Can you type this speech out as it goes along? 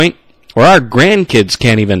Or our grandkids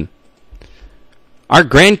can't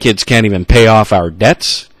even pay off our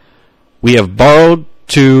debts. We have borrowed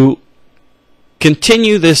to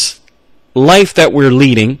continue this life that we're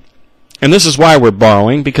leading. And this is why we're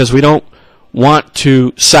borrowing, because we don't want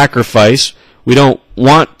to sacrifice. We don't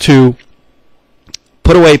want to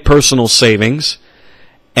put away personal savings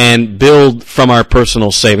and build from our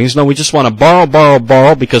personal savings. No, we just want to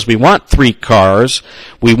borrow because we want 3 cars.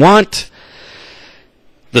 We want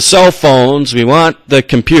the cell phones. We want the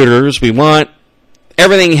computers. We want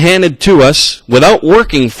everything handed to us without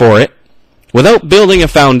working for it, without building a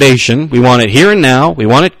foundation. We want it here and now. We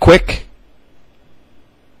want it quick.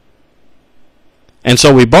 And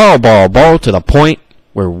so we borrow to the point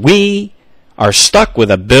where we are stuck with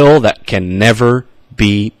a bill that can never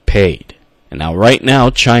be paid. And now, right now,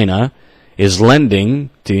 China is lending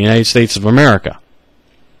to the United States of America.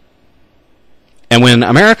 And when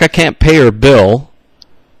America can't pay her bill,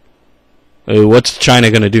 what's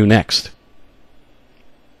China going to do next?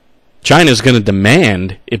 China's going to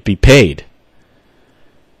demand it be paid.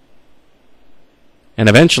 And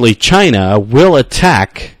eventually China will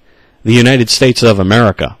attack the United States of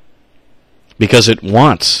America because it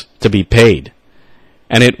wants to be paid.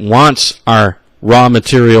 And it wants our raw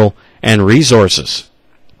material and resources.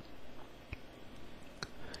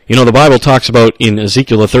 You know, the Bible talks about in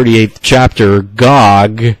Ezekiel the 38th chapter,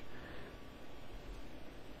 Gog,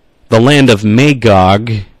 the land of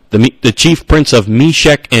Magog, the chief prince of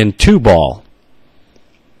Meshech and Tubal.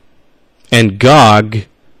 And Gog,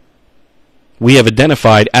 we have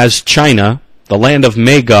identified as China, the land of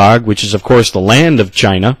Magog, which is of course the land of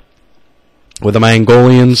China, where the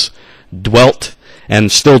Mongolians dwelt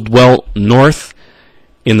and still dwell north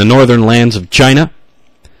in the northern lands of China.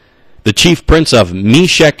 The chief prince of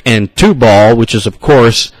Meshech and Tubal, which is of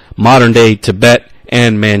course modern-day Tibet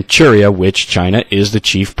and Manchuria, which China is the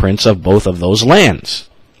chief prince of both of those lands.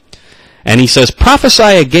 And he says, prophesy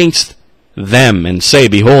against them and say,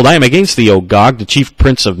 behold, I am against thee, O Gog, the chief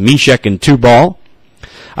prince of Meshech and Tubal.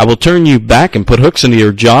 I will turn you back and put hooks into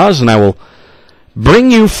your jaws, and I will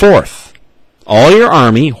bring you forth, all your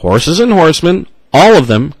army, horses and horsemen, all of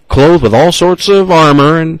them, clothed with all sorts of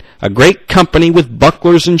armor, and a great company with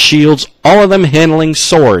bucklers and shields, all of them handling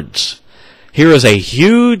swords. Here is a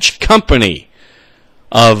huge company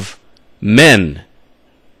of men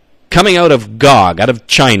coming out of Gog, out of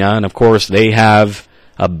China, and of course they have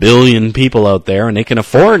 1 billion people out there, and they can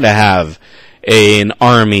afford to have an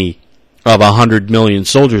army of 100 million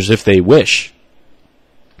soldiers if they wish.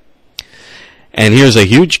 And here's a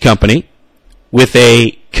huge company with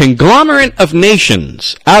a conglomerate of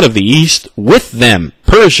nations out of the east with them.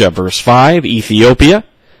 Persia, verse 5, Ethiopia,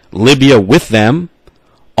 Libya with them,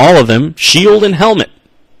 all of them, shield and helmet.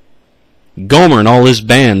 Gomer and all his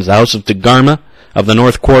bands, the house of Togarmah of the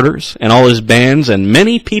north quarters, and all his bands, and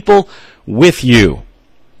many people with you.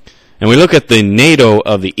 And we look at the NATO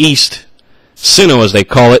of the east, Sino as they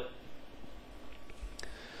call it,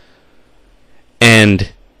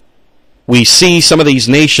 and we see some of these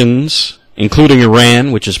nations, including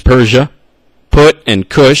Iran, which is Persia, Put and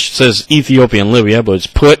Cush, it says Ethiopia and Libya, but it's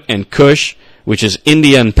Put and Cush, which is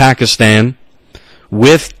India and Pakistan,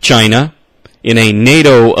 with China, in a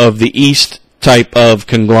NATO of the East type of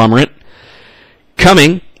conglomerate,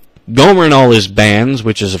 coming, Gomer and all his bands,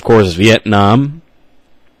 which is of course Vietnam,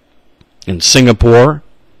 and Singapore,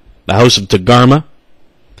 the house of Togarmah.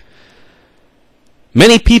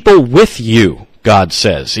 Many people with you, God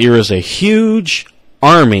says. Here is a huge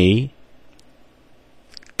army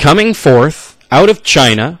coming forth out of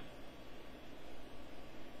China,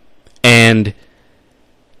 and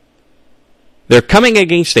they're coming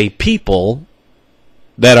against a people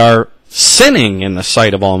that are sinning in the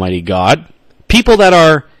sight of Almighty God, people that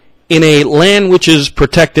are in a land which is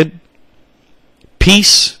protected,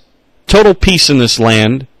 peace, total peace in this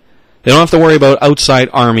land. They don't have to worry about outside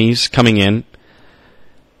armies coming in.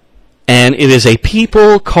 And it is a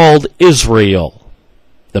people called Israel,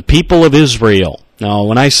 the people of Israel. Now,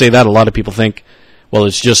 when I say that, a lot of people think, well,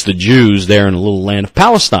 it's just the Jews there in the little land of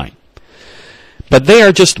Palestine. But they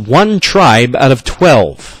are just one tribe out of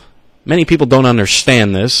 12. Many people don't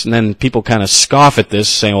understand this, and then people kind of scoff at this,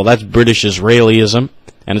 saying, well, that's British Israelism,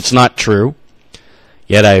 and it's not true.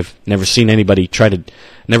 Yet I've never seen anybody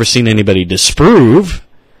disprove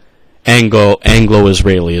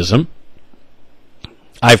Anglo-Israelism.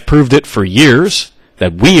 I've proved it for years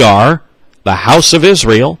that we are the house of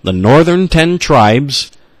Israel, the northern 10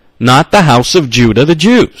 tribes, not the house of Judah, the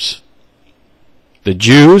Jews. The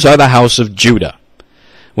Jews are the house of Judah.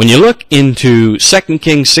 When you look into 2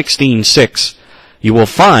 Kings 16:6, you will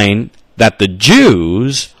find that the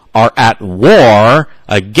Jews are at war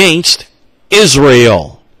against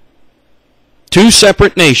Israel. Two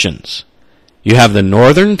separate nations. You have the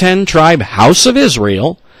northern 10 tribe house of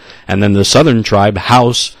Israel, and then the southern tribe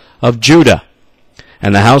house of Judah.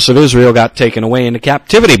 And the house of Israel got taken away into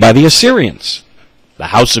captivity by the Assyrians. The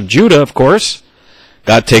house of Judah, of course,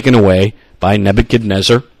 got taken away by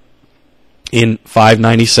Nebuchadnezzar in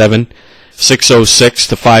 597, 606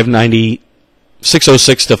 to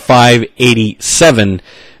 587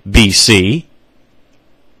 BC.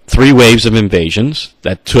 3 waves of invasions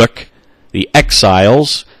that took the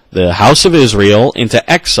exiles, the house of Israel,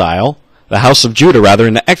 into exile, the house of Judah, rather,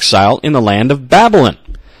 into exile in the land of Babylon.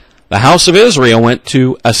 The house of Israel went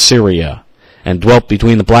to Assyria and dwelt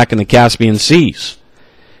between the Black and the Caspian Seas.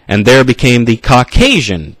 And there became the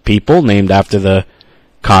Caucasian people, named after the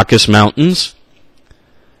Caucasus Mountains.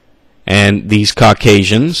 And these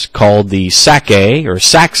Caucasians, called the Sacae, or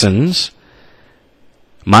Saxons,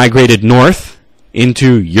 migrated north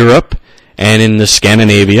into Europe and in the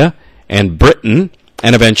Scandinavia and Britain,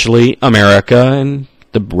 and eventually America and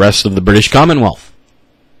the rest of the British Commonwealth.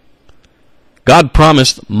 God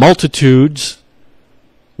promised multitudes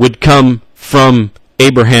would come from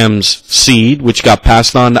Abraham's seed, which got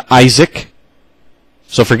passed on to Isaac.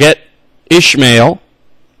 So forget Ishmael.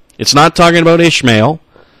 It's not talking about Ishmael.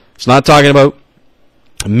 It's not talking about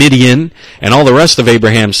Midian and all the rest of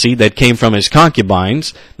Abraham's seed that came from his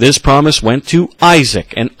concubines. This promise went to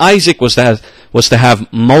Isaac, and Isaac was to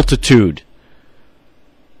have multitude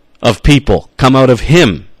of people come out of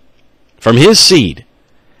him, from his seed,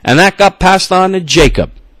 and that got passed on to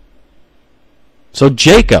Jacob. So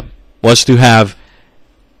Jacob was to have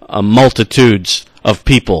multitudes of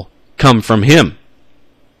people come from him.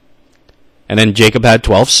 And then Jacob had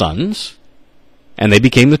 12 sons, and they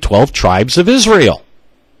became the 12 tribes of Israel.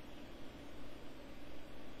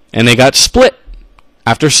 And they got split.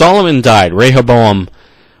 After Solomon died, Rehoboam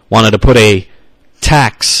wanted to put a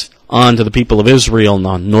tax onto the people of Israel, and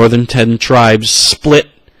the northern 10 tribes split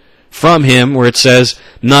from him, where it says,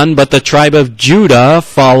 none but the tribe of Judah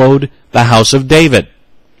followed the house of David.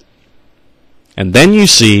 And then you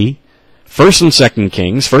see 1st and 2nd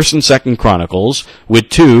Kings, 1st and 2nd Chronicles, with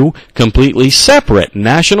 2 completely separate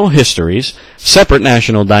national histories, separate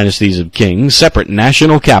national dynasties of kings, separate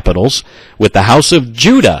national capitals, with the house of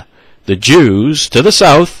Judah, the Jews, to the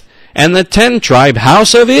south, and the 10-tribe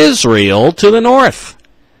house of Israel to the north.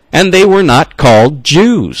 And they were not called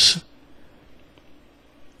Jews.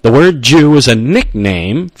 The word Jew is a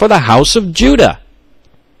nickname for the house of Judah.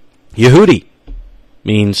 Yehudi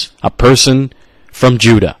means a person from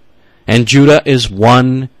Judah. And Judah is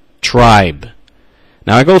one tribe.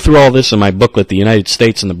 Now, I go through all this in my booklet, The United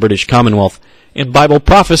States and the British Commonwealth, in Bible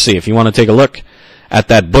Prophecy, if you want to take a look at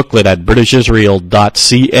that booklet at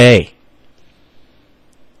britishisrael.ca.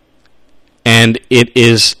 And it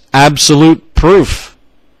is absolute proof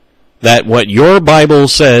that what your Bible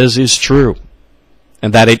says is true,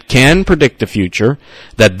 and that it can predict the future,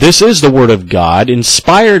 that this is the Word of God,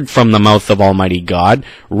 inspired from the mouth of Almighty God,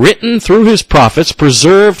 written through His prophets,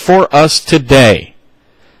 preserved for us today.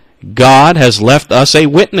 God has left us a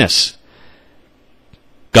witness.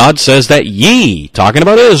 God says that ye, talking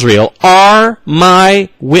about Israel, are my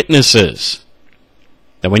witnesses.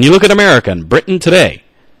 That when you look at America and Britain today,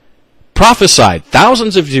 prophesied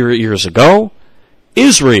thousands of years ago,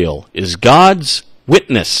 Israel is God's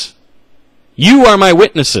witness. You are my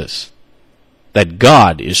witnesses that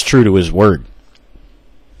God is true to His word.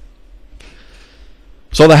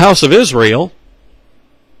 So the house of Israel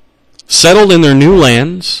settled in their new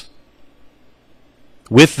lands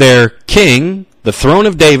with their king, the throne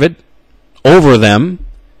of David, over them,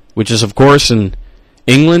 which is of course in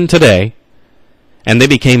England today, and they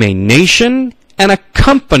became a nation and a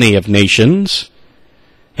company of nations,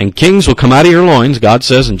 and kings will come out of your loins, God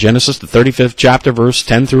says in Genesis, the 35th chapter, verse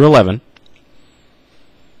 10 through 11.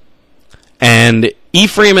 And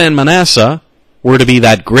Ephraim and Manasseh were to be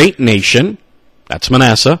that great nation. That's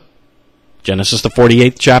Manasseh. Genesis, the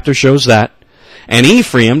 48th chapter, shows that. And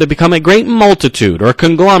Ephraim to become a great multitude, or a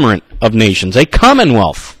conglomerate of nations, a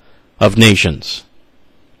commonwealth of nations.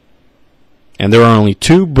 And there are only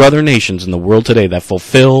 2 brother nations in the world today that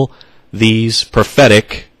fulfill these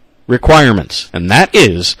prophetic requirements. And that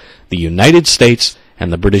is the United States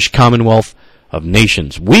and the British Commonwealth of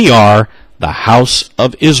Nations. We are the house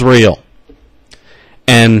of Israel.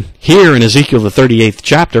 And here in Ezekiel, the 38th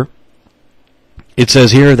chapter, it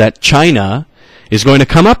says here that China is going to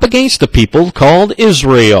come up against a people called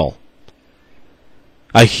Israel.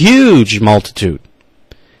 A huge multitude.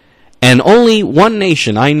 And only one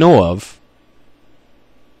nation I know of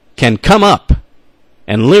can come up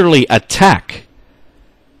and literally attack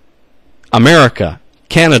America,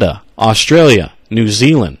 Canada, Australia, New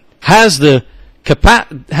Zealand has the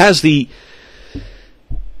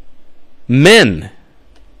men,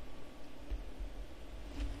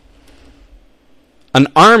 an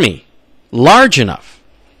army large enough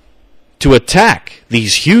to attack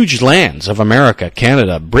these huge lands of America,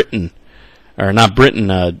 Canada, Britain, or not Britain,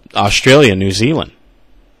 Australia, New Zealand.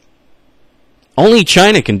 Only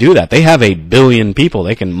China can do that. They have 1 billion people.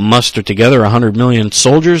 They can muster together 100 million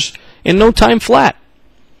soldiers in no time flat.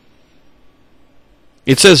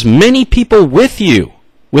 It says, many people with you,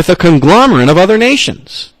 with a conglomerate of other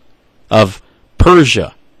nations, of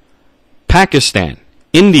Persia, Pakistan,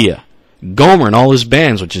 India, Gomer and all his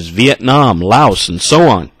bands, which is Vietnam, Laos, and so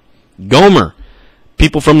on. Gomer,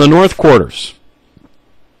 people from the North Quarters.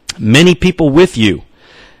 Many people with you.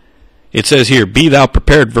 It says here, be thou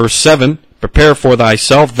prepared, verse 7, prepare for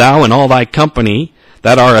thyself, thou and all thy company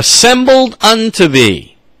that are assembled unto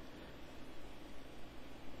thee.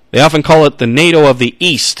 They often call it the NATO of the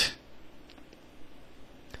East.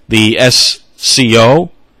 The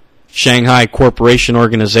SCO, Shanghai Cooperation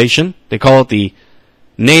Organization, they call it the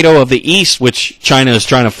NATO of the East, which China is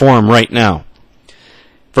trying to form right now.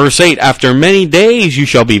 Verse 8, after many days you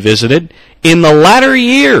shall be visited in the latter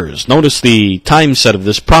years. Notice the time set of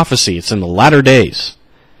this prophecy. It's in the latter days.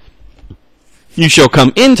 You shall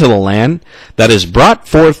come into the land that is brought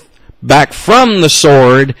forth back from the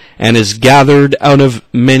sword and is gathered out of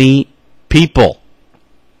many people.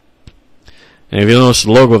 And if you notice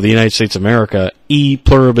the logo of the United States of America, E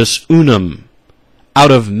pluribus unum. Out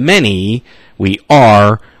of many, we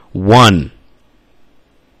are one.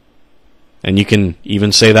 And you can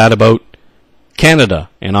even say that about Canada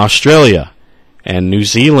and Australia and New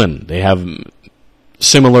Zealand. They have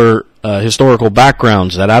similar historical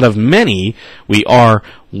backgrounds, that out of many, we are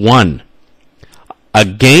one.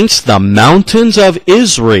 Against the mountains of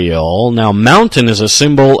Israel. Now, mountain is a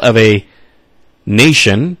symbol of a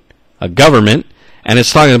nation, a government, and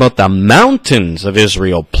it's talking about the mountains of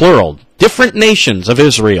Israel, plural. Different nations of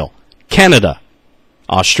Israel. Canada,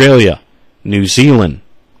 Australia, New Zealand,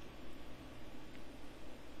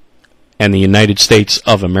 and the United States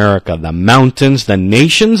of America. The mountains, the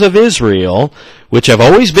nations of Israel, which have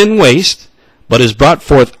always been waste, but is brought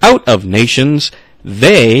forth out of nations,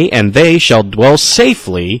 they shall dwell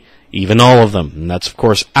safely, even all of them. And that's, of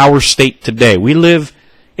course, our state today. We live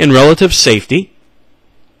in relative safety,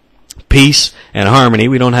 peace, and harmony.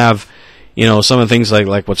 We don't have, some of the things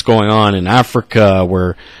like what's going on in Africa,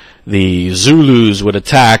 where the Zulus would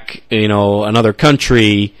attack, another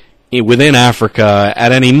country within Africa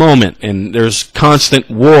at any moment, and there's constant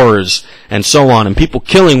wars and so on, and people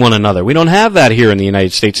killing one another. We don't have that here in the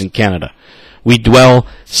United States and Canada. We dwell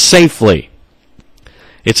safely.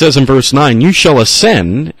 It says in verse 9, you shall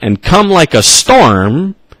ascend and come like a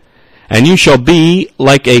storm, and you shall be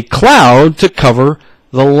like a cloud to cover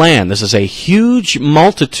the land. This is a huge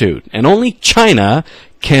multitude, and only China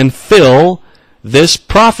can fulfill this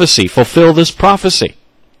prophecy.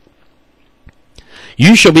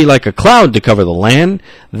 You shall be like a cloud to cover the land,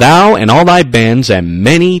 thou and all thy bands, and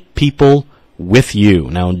many people with you.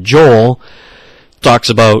 Now, Joel talks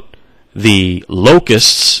about the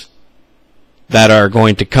locusts that are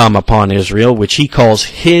going to come upon Israel, which he calls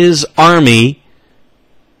his army,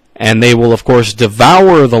 and they will, of course,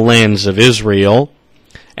 devour the lands of Israel.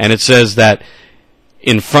 And it says that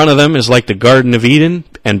in front of them is like the Garden of Eden,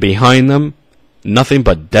 and behind them nothing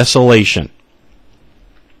but desolation.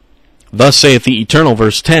 Thus saith the Eternal,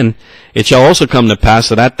 verse 10, it shall also come to pass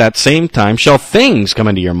that at that same time shall things come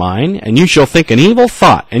into your mind, and you shall think an evil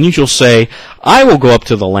thought, and you shall say, I will go up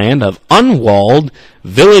to the land of unwalled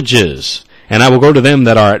villages, and I will go to them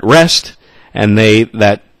that are at rest, and they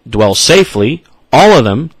that dwell safely, all of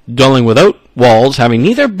them dwelling without walls, having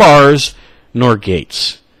neither bars nor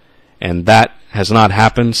gates. And that has not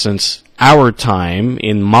happened since our time,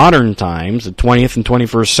 in modern times, the 20th and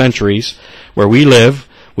 21st centuries, where we live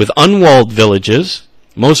with unwalled villages.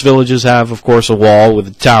 Most villages have, of course, a wall with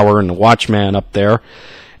a tower and a watchman up there,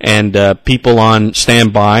 and people on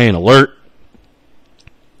standby and alert,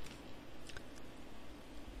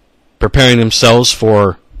 preparing themselves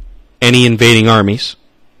for any invading armies.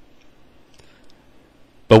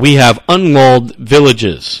 But we have unwalled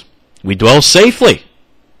villages. We dwell safely,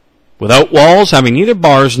 without walls, having neither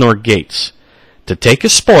bars nor gates, to take a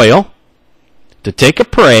spoil, to take a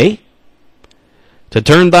prey, to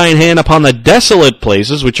turn thine hand upon the desolate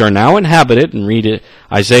places which are now inhabited, and read it,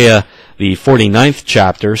 Isaiah the 49th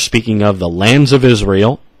chapter, speaking of the lands of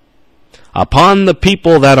Israel, upon the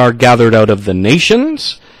people that are gathered out of the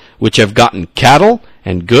nations, which have gotten cattle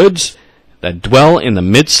and goods, that dwell in the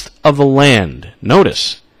midst of the land.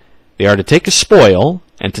 Notice, They are to take a spoil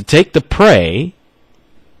and to take the prey,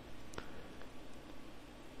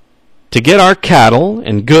 to get our cattle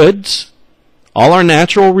and goods, all our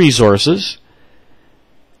natural resources,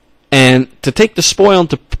 and to take the spoil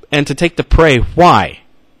and to take the prey. Why?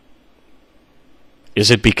 Is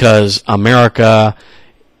it because America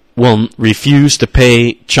will refuse to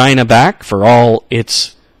pay China back for all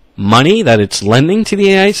its money that it's lending to the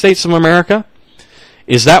United States of America?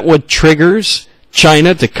 Is that what triggers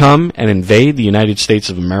China to come and invade the United States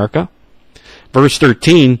of America? Verse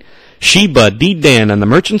 13, Sheba, Dedan, and the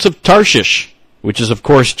merchants of Tarshish, which is of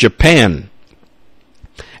course Japan,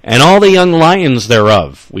 and all the young lions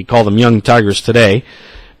thereof. We call them young tigers today,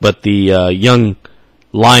 but the young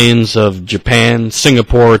lions of Japan,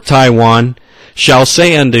 Singapore, Taiwan, shall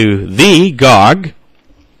say unto thee, Gog,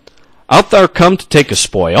 art thou come to take a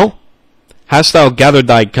spoil? Hast thou gathered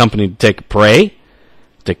thy company to take a prey,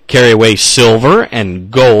 to carry away silver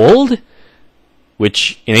and gold,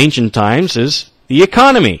 which in ancient times is the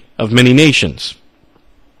economy of many nations,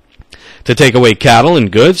 to take away cattle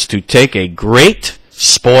and goods, to take a great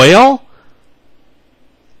spoil?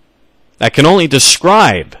 That can only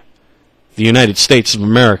describe the United States of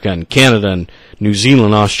America and Canada and New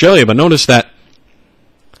Zealand and Australia, but notice that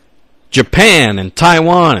Japan and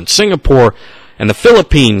Taiwan and Singapore and the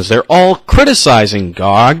Philippines, they're all criticizing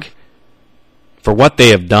Gog for what they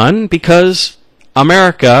have done because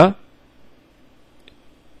America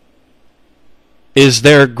is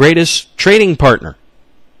their greatest trading partner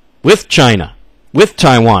with China, with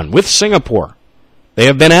Taiwan, with Singapore. They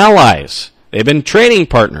have been allies. They've been trading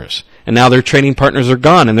partners. And now their trading partners are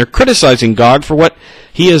gone, and they're criticizing Gog for what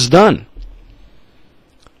he has done.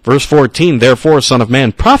 Verse 14, Therefore, Son of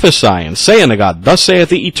man, prophesy, and say unto God, Thus saith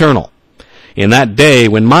the Eternal, In that day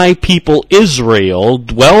when my people Israel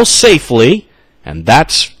dwell safely, and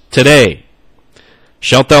that's today,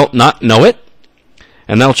 shalt thou not know it?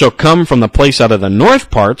 And thou shalt come from the place out of the north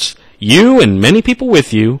parts, you and many people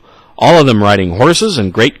with you, all of them riding horses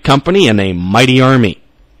and great company and a mighty army.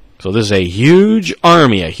 So this is a huge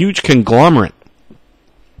army, a huge conglomerate.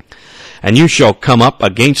 And you shall come up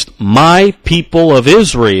against my people of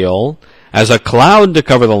Israel as a cloud to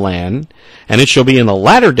cover the land, and it shall be in the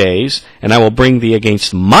latter days, and I will bring thee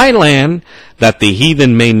against my land, that the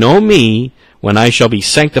heathen may know me, when I shall be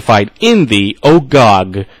sanctified in thee, O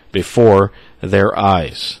Gog, before their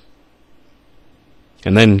eyes.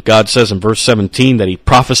 And then God says in verse 17 that he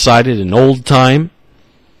prophesied it in old time,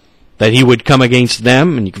 that he would come against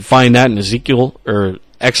them, and you can find that in Ezekiel, or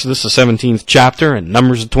Exodus, the 17th chapter, and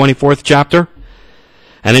Numbers, the 24th chapter.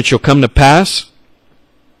 And it shall come to pass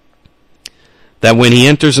that when he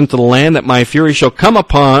enters into the land, that my fury shall come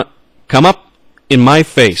up in my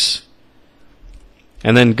face.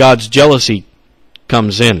 And then God's jealousy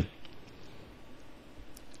comes in.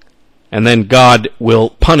 And then God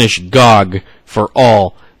will punish Gog for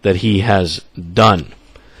all that he has done.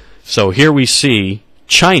 So here we see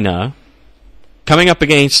China coming up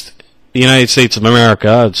against the United States of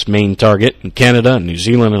America, its main target, in Canada and New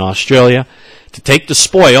Zealand and Australia, to take the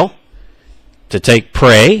spoil, to take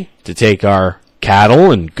prey, to take our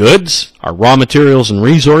cattle and goods, our raw materials and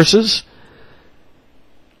resources.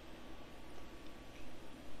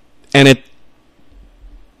 And it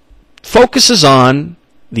focuses on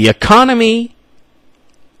the economy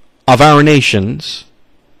of our nations.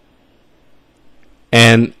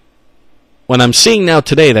 And when I'm seeing now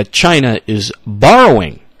today that China is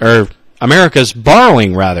borrowing, or America is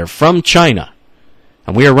borrowing rather, from China,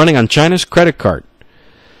 and we are running on China's credit card,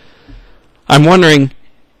 I'm wondering,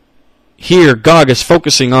 here Gog is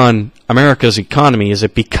focusing on America's economy. Is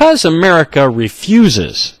it because America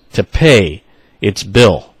refuses to pay its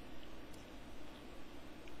bill?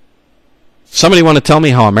 Somebody want to tell me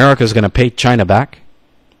how America is going to pay China back?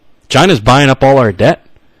 China's buying up all our debt.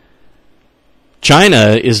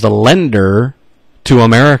 China is the lender to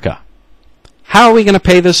America. How are we going to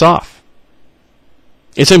pay this off?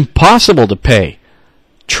 It's impossible to pay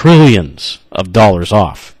trillions of dollars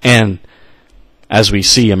off. And as we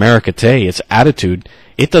see America today, its attitude,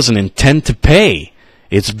 it doesn't intend to pay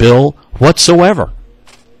its bill whatsoever.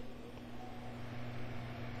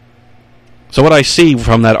 So what I see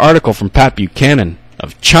from that article from Pat Buchanan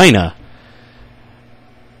of China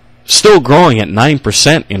still growing at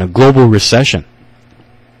 9% in a global recession,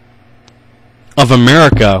 of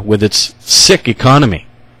America with its sick economy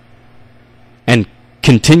and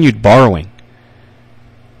continued borrowing.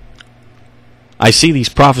 I see these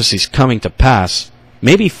prophecies coming to pass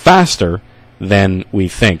maybe faster than we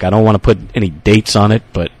think. I don't want to put any dates on it,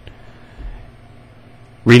 but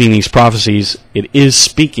reading these prophecies, it is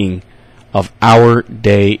speaking of our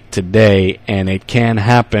day today, and it can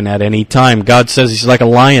happen at any time. God says he's like a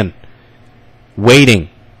lion, waiting,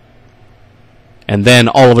 and then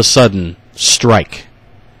all of a sudden, strike.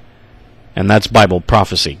 And that's Bible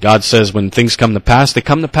prophecy. God says when things come to pass, they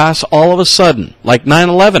come to pass all of a sudden, like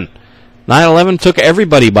 9/11. 9/11 took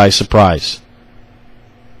everybody by surprise.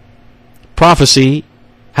 Prophecy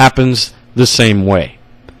happens the same way.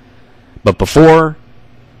 But before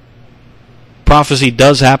prophecy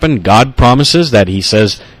does happen, God promises that he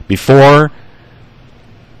says before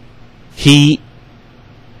he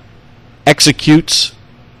executes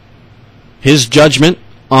his judgment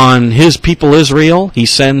on his people Israel, he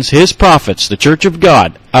sends his prophets, the Church of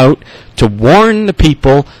God, out to warn the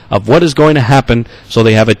people of what is going to happen so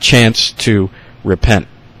they have a chance to repent.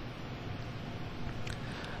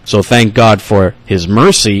 So thank God for his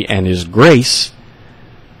mercy and his grace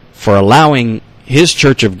for allowing his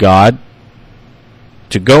Church of God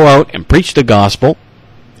to go out and preach the gospel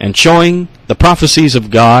and showing the prophecies of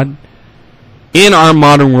God in our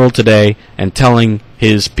modern world today and telling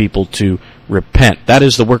his people to repent. That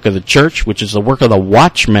is the work of the church, which is the work of the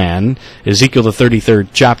watchman. Ezekiel the 33rd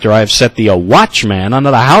chapter, I have set thee a watchman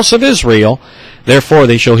unto the house of Israel. Therefore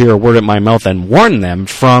they shall hear a word at my mouth and warn them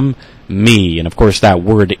from me. And of course that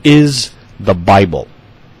word is the Bible.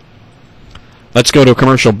 Let's go to a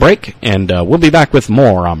commercial break, and we'll be back with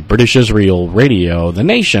more on British Israel Radio, the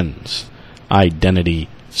nation's identity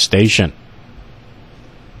station.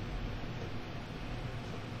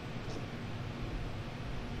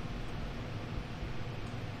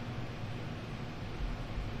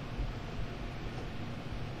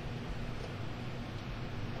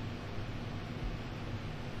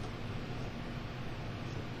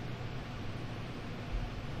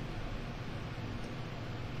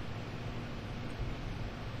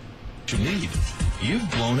 You need.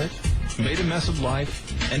 You've blown it, made a mess of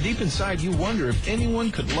life, and deep inside you wonder if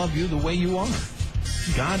anyone could love you the way you are.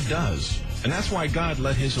 God does. And that's why God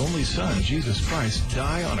let his only son, Jesus Christ,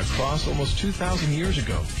 die on a cross almost 2,000 years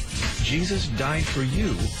ago. Jesus died for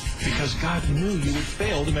you because God knew you would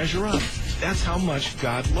fail to measure up. That's how much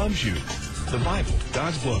God loves you. The Bible,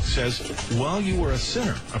 God's book, says, while you were a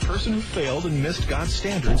sinner, a person who failed and missed God's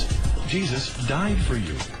standards, Jesus died for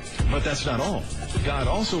you. But that's not all. God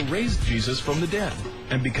also raised Jesus from the dead.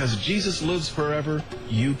 And because Jesus lives forever,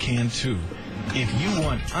 you can too. If you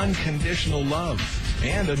want unconditional love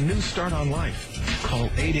and a new start on life, call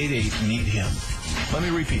 888-NEED-HIM. Let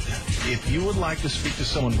me repeat that. If you would like to speak to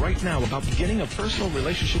someone right now about beginning a personal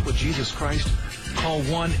relationship with Jesus Christ, call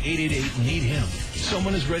 1-888-NEED-HIM.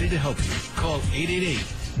 Someone is ready to help you. Call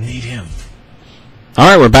 888-NEED-HIM. All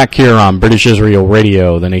right, we're back here on British Israel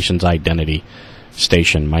Radio, the nation's identity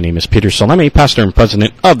station. My name is Peter Salemi, pastor and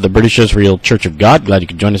president of the British Israel Church of God. Glad you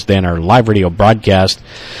could join us today on our live radio broadcast.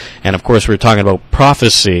 And of course, we're talking about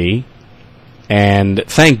prophecy. And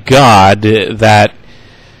thank God that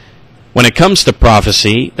when it comes to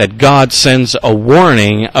prophecy, that God sends a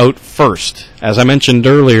warning out first. As I mentioned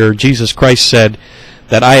earlier, Jesus Christ said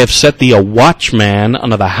that I have set thee a watchman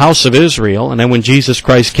unto the house of Israel. And then when Jesus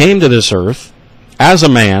Christ came to this earth as a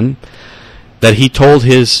man, that he told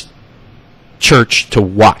his church to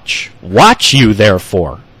watch. Watch you,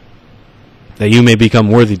 therefore, that you may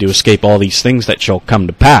become worthy to escape all these things that shall come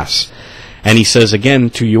to pass. And he says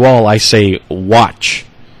again to you all, I say, watch.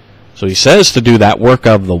 So he says to do that work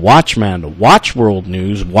of the watchman, to watch world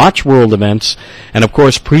news, watch world events, and of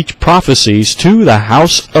course preach prophecies to the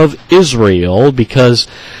house of Israel, because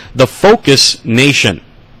the focus nation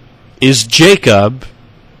is Jacob.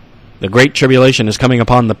 The great tribulation is coming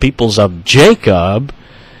upon the peoples of Jacob,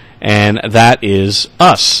 and that is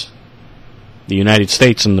us, the United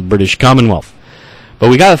States and the British Commonwealth.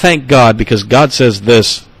 But we got to thank God, because God says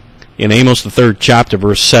this in Amos the 3rd chapter,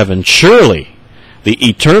 verse 7, surely the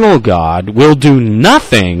eternal God will do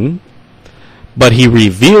nothing, but he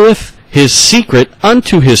revealeth his secret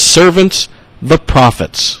unto his servants the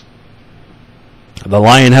prophets. The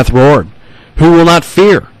lion hath roared, who will not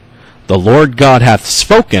fear? The Lord God hath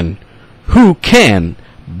spoken, who can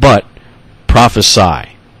but prophesy?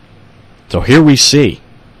 So here we see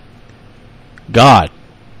God.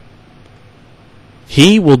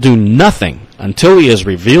 He will do nothing until he has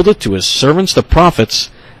revealed it to his servants, the prophets.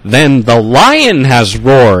 Then the lion has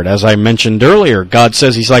roared, as I mentioned earlier. God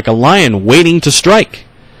says he's like a lion waiting to strike.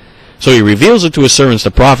 So he reveals it to his servants,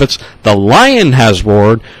 the prophets. The lion has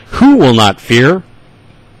roared. Who will not fear?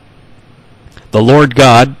 The Lord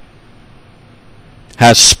God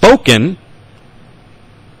has spoken.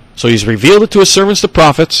 So he's revealed it to his servants, the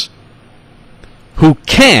prophets. Who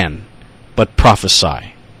can but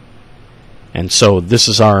prophesy? And so this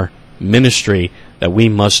is our ministry, that we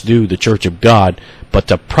must do, the church of God, but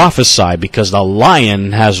to prophesy, because the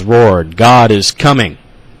lion has roared. God is coming.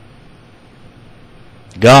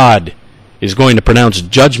 God is going to pronounce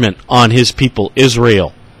judgment on his people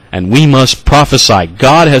Israel, and we must prophesy.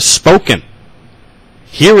 God has spoken.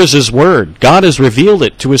 Here is his word. God has revealed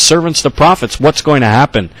it to his servants, the prophets, what's going to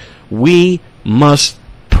happen. We must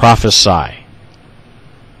prophesy.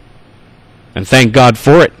 And thank God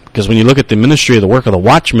for it, because when you look at the ministry of the work of the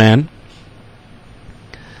watchman,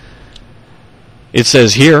 it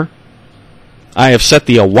says here, I have set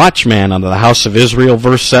thee a watchman unto the house of Israel,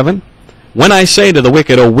 verse 7. When I say to the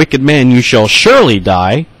wicked, O wicked man, you shall surely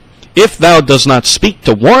die, if thou dost not speak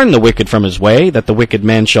to warn the wicked from his way, that the wicked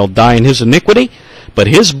man shall die in his iniquity, but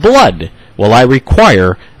his blood will I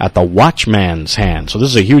require at the watchman's hand. So this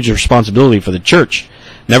is a huge responsibility for the church.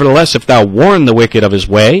 Nevertheless, if thou warn the wicked of his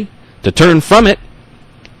way, to turn from it,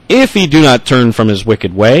 if he do not turn from his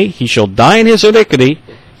wicked way, he shall die in his iniquity,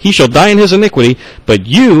 but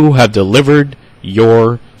you have delivered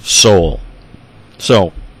your soul.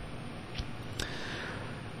 So,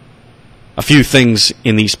 a few things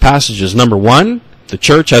in these passages. Number one, the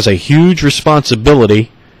church has a huge responsibility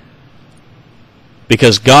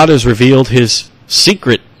because God has revealed his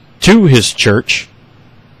secret to his church.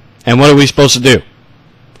 And what are we supposed to do?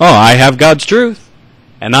 Oh, I have God's truth.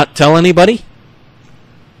 And not tell anybody?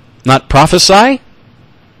 Not prophesy?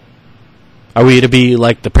 Are we to be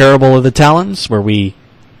like the parable of the talents, where we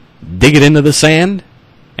dig it into the sand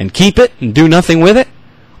and keep it and do nothing with it?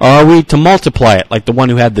 Or are we to multiply it, like the one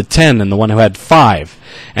who had the 10 and the one who had 5?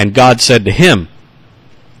 And God said to him,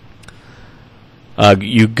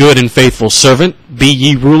 you good and faithful servant, be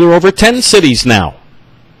ye ruler over 10 cities now.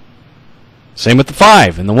 Same with the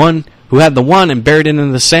 5. And the one who had the 1 and buried it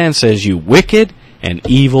in the sand says, you wicked and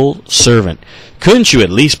evil servant. Couldn't you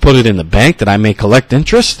at least put it in the bank that I may collect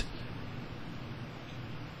interest?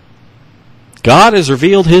 God has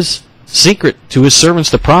revealed his secret to his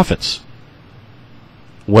servants, the prophets.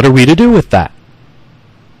 What are we to do with that?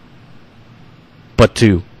 But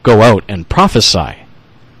to go out and prophesy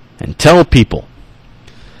and tell people.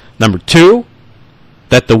 Number 2,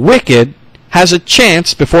 that the wicked has a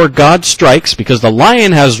chance before God strikes, because the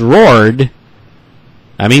lion has roared.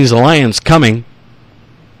 That means the lion's coming.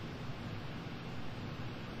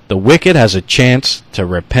 The wicked has a chance to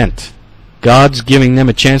repent. God's giving them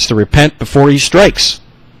a chance to repent before he strikes.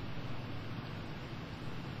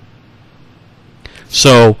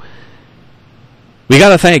 So, we got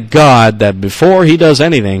to thank God that before he does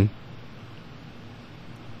anything,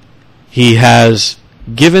 he has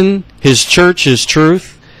given his church his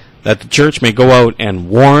truth, that the church may go out and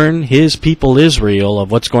warn his people Israel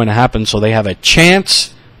of what's going to happen, so they have a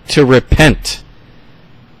chance to repent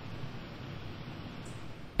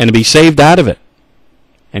and to be saved out of it.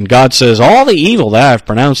 And God says, all the evil that I have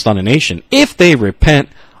pronounced on a nation, if they repent,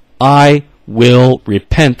 I will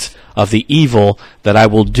repent of the evil that I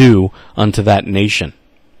will do unto that nation.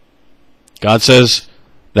 God says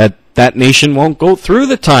that that nation won't go through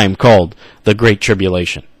the time called the Great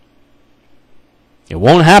Tribulation. It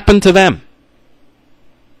won't happen to them.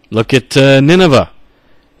 Look at Nineveh,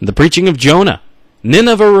 the preaching of Jonah.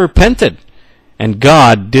 Nineveh repented, and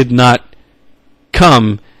God did not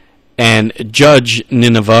come and judge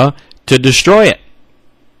Nineveh to destroy it.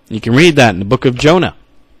 You can read that in the book of Jonah.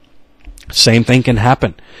 Same thing can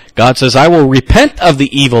happen. God says, I will repent of the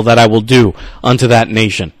evil that I will do unto that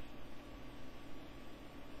nation.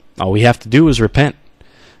 All we have to do is repent.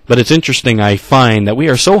 But it's interesting, I find, that we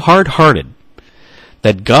are so hard-hearted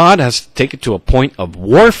that God has to take it to a point of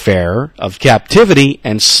warfare, of captivity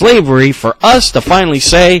and slavery for us to finally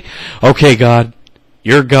say, okay, God,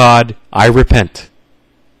 you're God, I repent.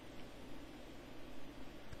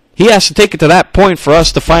 He has to take it to that point for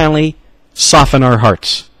us to finally soften our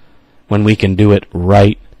hearts, when we can do it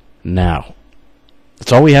right now.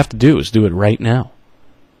 That's all we have to do, is do it right now.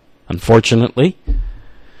 Unfortunately,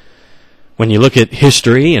 when you look at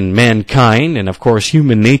history and mankind, and of course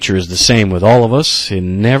human nature is the same with all of us, it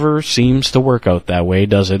never seems to work out that way,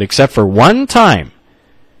 does it? Except for one time,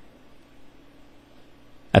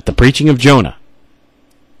 at the preaching of Jonah.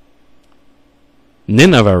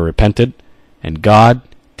 Nineveh repented, and God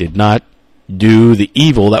did not do the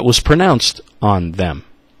evil that was pronounced on them.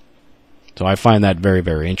 So I find that very,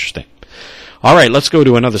 very interesting. All right, let's go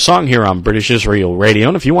to another song here on British Israel Radio.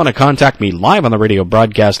 And if you want to contact me live on the radio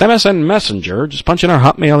broadcast, MSN Messenger, just punch in our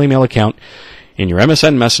Hotmail email account in your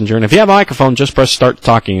MSN Messenger. And if you have a microphone, just press Start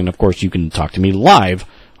Talking. And, of course, you can talk to me live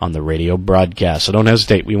on the radio broadcast. So don't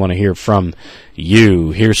hesitate. We want to hear from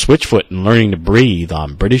you. Here's Switchfoot and Learning to Breathe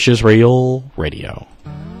on British Israel Radio.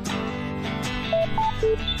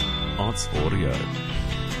 Thoughts Audio.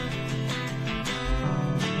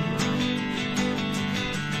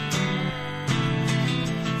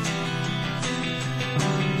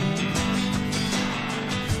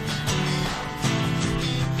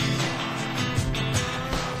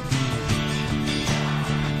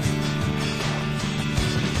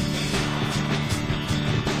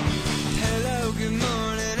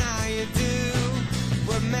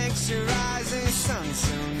 Your rising sun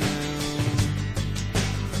so new.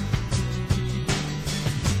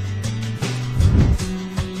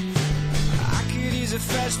 I could use a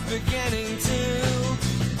fresh beginning too.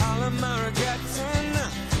 All of my regrets and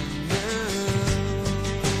nothing new.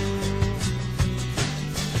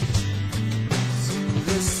 So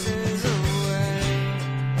this is a way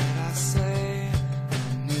that I say I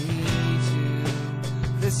need you.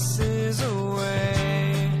 This is a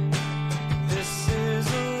way. This is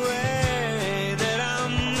a way that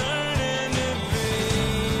I'm learning to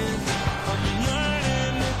breathe. I'm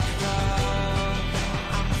learning to crawl.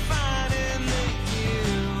 I'm finding that you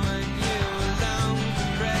and you alone can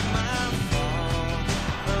break my fall.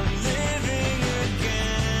 I'm living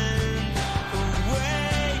again,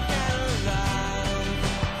 awake and alive.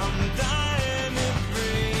 I'm dying to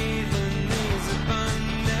breathe in these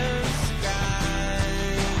abundant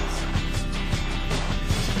skies.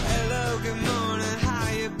 Hello, good morning, how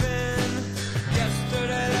you been?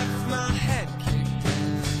 Yesterday left my head kicked in.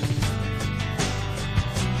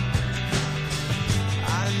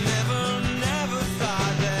 I never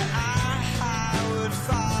thought that I would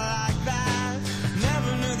fall like that.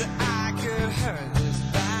 Never knew that I could hurt this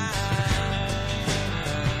bad.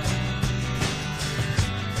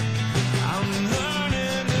 I'm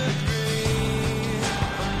learning to breathe.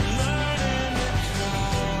 I'm learning to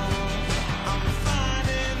crawl. I'm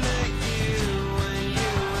finding that you and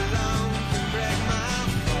you alone can break my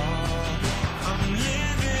fall. I'm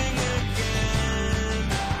living again,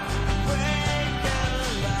 awake and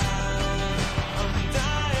alive. I'm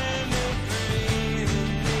dying to breathe in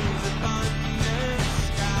these abundant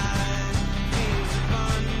skies, these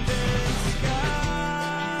abundant skies.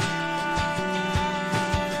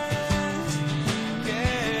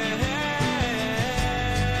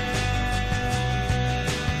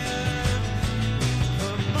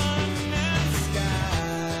 Abundant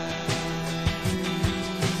skies.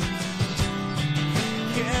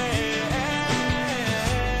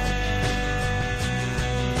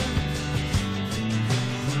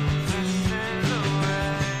 This is the way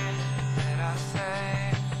that I say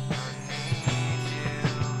I need you.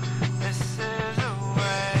 This is the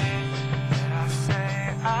way that I say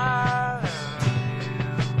I love you.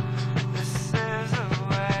 This is the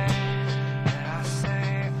way that I say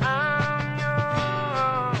I'm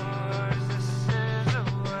yours. This is the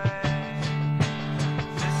way.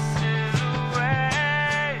 This is the way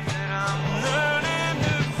that I'm learning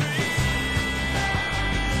to breathe.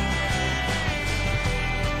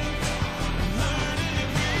 Learning to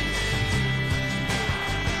breathe.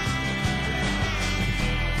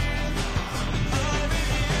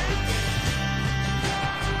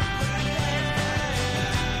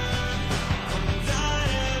 I'm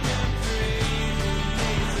dying to breathe in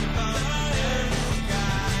these abundant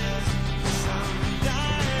skies. I'm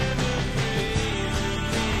dying to breathe in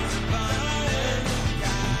these abundant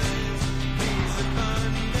skies. These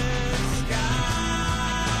abundant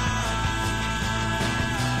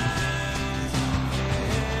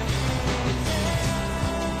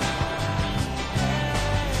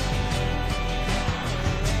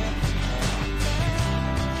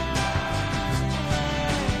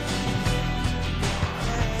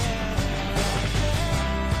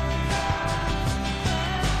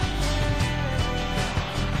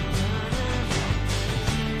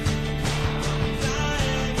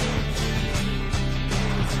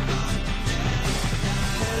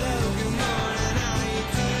Hello, good morning, how you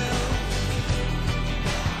do?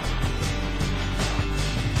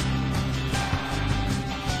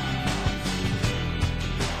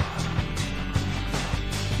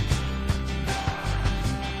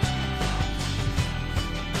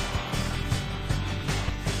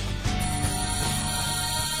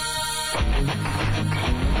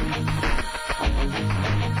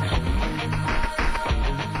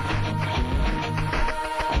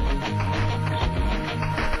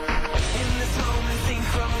 In this moment,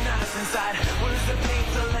 synchronized inside. What is the paint,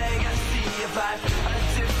 the legacy of life? A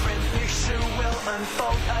different picture will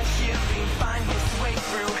unfold. A healing find its way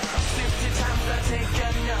through. 50 times I take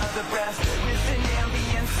another breath. With an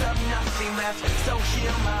ambience of nothing left. So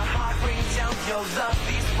heal my heart, rain down your love.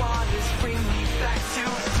 These waters bring me back to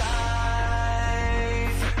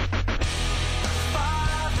life.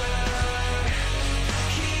 Father,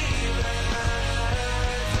 healer.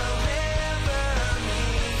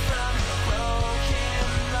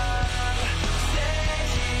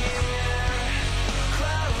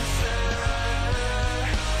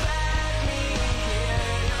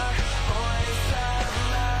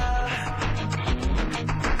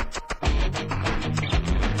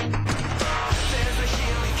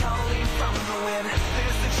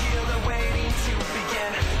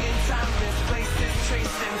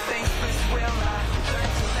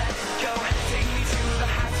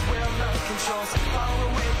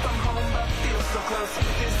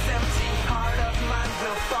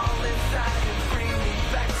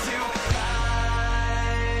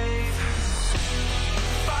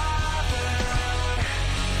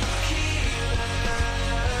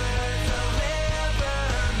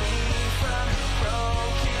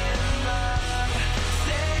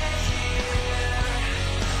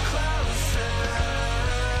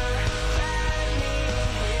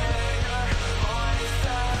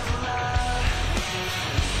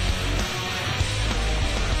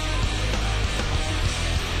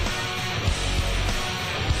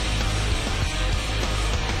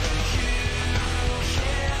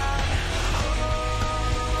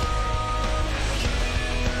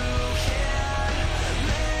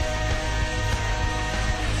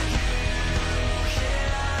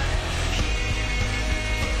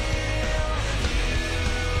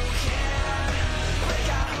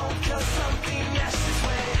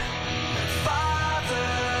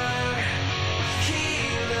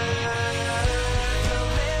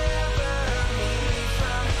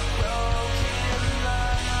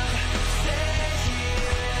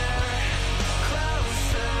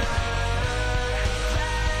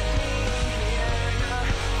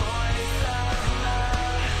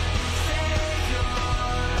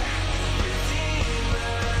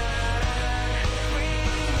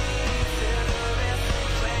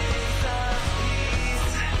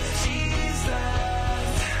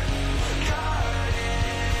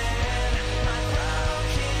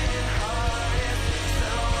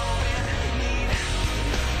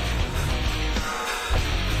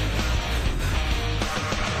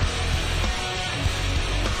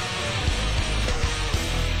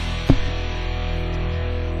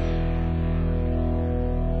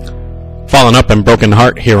 Fallen Up and Broken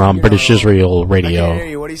Heart here on British Israel I can't Radio, hear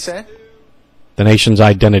you. What do you say? the nation's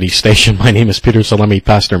identity station. My name is Peter Salemi,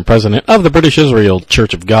 pastor and president of the British Israel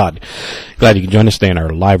Church of God. Glad you can join us today in our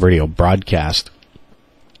live radio broadcast.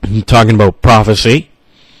 I'm talking about prophecy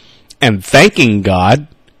and thanking God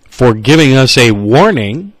for giving us a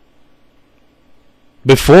warning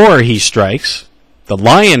before he strikes. The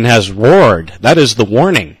lion has roared. That is the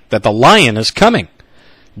warning that the lion is coming.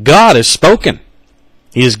 God has spoken.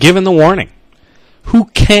 He has given the warning. Who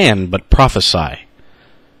can but prophesy?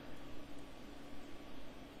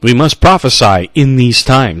 We must prophesy in these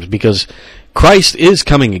times because Christ is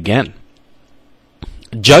coming again.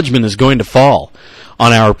 Judgment is going to fall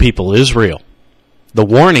on our people, Israel. The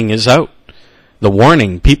warning is out. The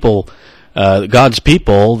warning, people, God's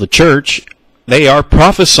people, the church, they are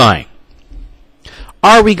prophesying.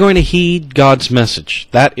 Are we going to heed God's message?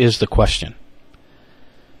 That is the question.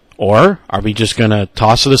 Or are we just going to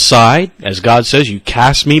toss it aside? As God says, you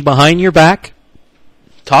cast me behind your back.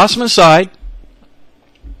 Toss them aside.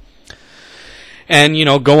 And,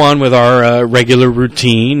 go on with our regular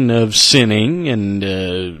routine of sinning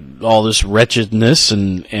and all this wretchedness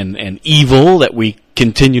and evil that we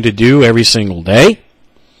continue to do every single day.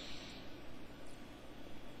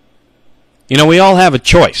 We all have a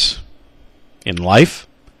choice in life.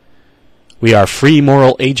 We are free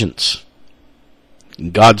moral agents.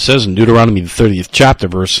 God says in Deuteronomy the 30th chapter,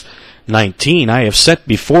 verse 19, I have set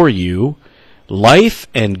before you life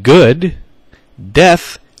and good,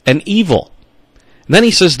 death and evil. And then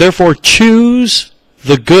he says, therefore choose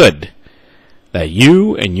the good, that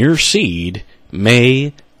you and your seed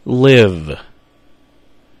may live.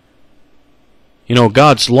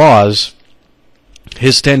 God's laws,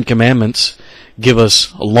 his 10 commandments, give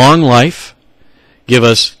us a long life, give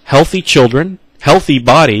us healthy children, healthy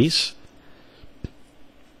bodies,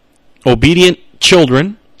 obedient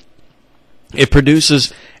children. It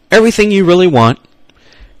produces everything you really want.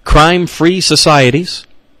 Crime-free societies.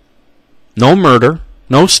 No murder.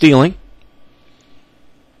 No stealing.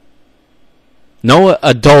 No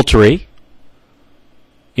adultery.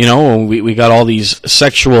 We got all these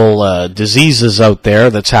sexual diseases out there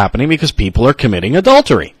that's happening because people are committing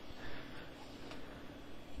adultery.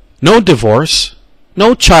 No divorce.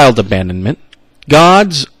 No child abandonment.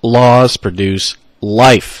 God's laws produce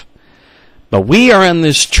life. But we are on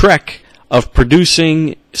this trek of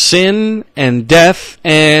producing sin and death,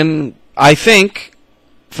 and I think,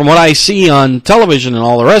 from what I see on television and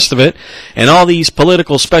all the rest of it, and all these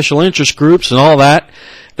political special interest groups and all that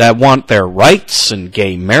want their rights and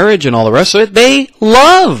gay marriage and all the rest of it, they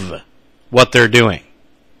love what they're doing.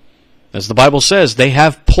 As the Bible says, they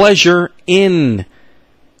have pleasure in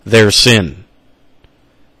their sin.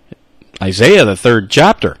 Isaiah, the 3rd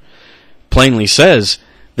chapter, plainly says,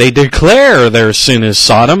 they declare their sin is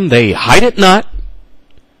Sodom. They hide it not.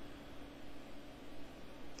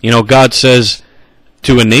 God says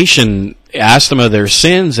to a nation, ask them of their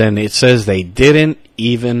sins, and it says they didn't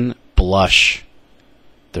even blush.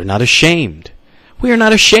 They're not ashamed. We are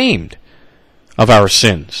not ashamed of our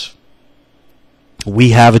sins.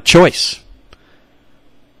 We have a choice.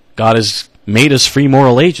 God has made us free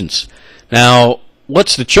moral agents. Now,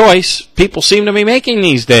 what's the choice people seem to be making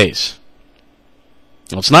these days?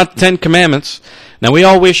 Well, it's not the 10 Commandments. Now, we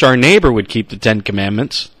all wish our neighbor would keep the 10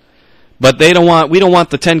 Commandments, but we don't want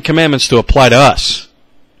the 10 Commandments to apply to us.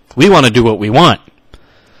 We want to do what we want.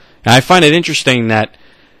 And I find it interesting that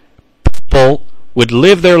people would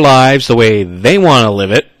live their lives the way they want to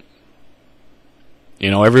live it.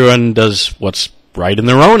 Everyone does what's right in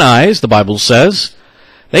their own eyes, the Bible says.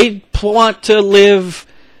 They want to live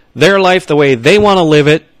their life the way they want to live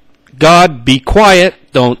it. God, be quiet.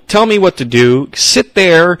 Don't tell me what to do. Sit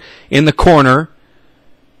there in the corner.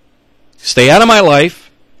 Stay out of my life.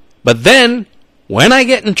 But then, when I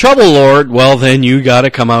get in trouble, Lord, well, then you got to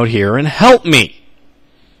come out here and help me.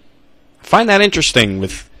 I find that interesting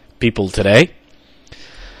with people today.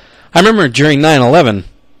 I remember during 9/11,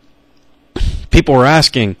 people were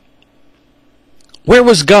asking, where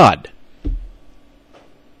was God?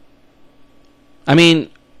 I mean,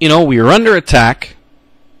 we were under attack.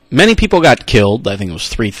 Many people got killed. I think it was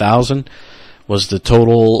 3,000 was the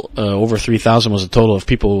total. Over 3,000 was the total of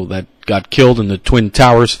people that got killed in the Twin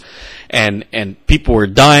Towers. And people were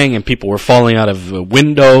dying, and people were falling out of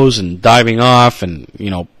windows and diving off and,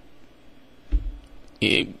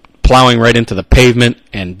 plowing right into the pavement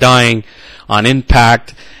and dying on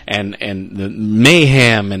impact. And the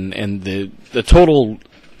mayhem and the total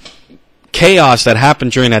chaos that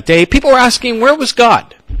happened during that day. People were asking, where was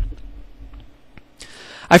God?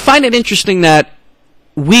 I find it interesting that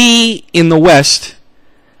we in the West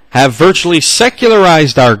have virtually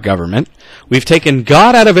secularized our government. We've taken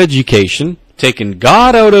God out of education, taken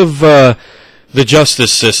God out of the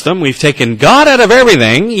justice system. We've taken God out of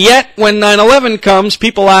everything. Yet when 9/11 comes,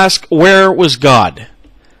 people ask, where was God?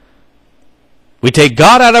 We take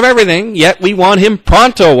God out of everything, yet we want him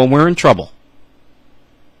pronto when we're in trouble.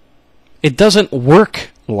 It doesn't work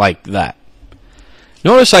like that.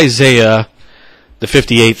 Notice Isaiah, the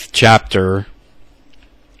 58th chapter.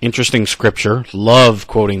 Interesting scripture. Love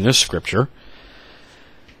quoting this scripture.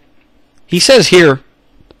 He says here,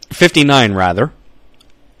 59 rather,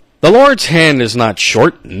 the Lord's hand is not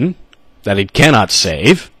shortened, that it cannot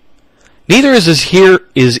save, neither is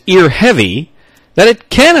his ear heavy, that it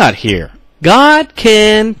cannot hear. God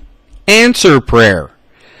can answer prayer.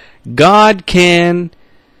 God can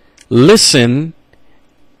listen,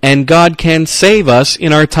 and God can save us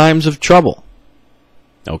in our times of trouble.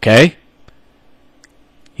 Okay?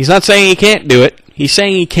 He's not saying he can't do it. He's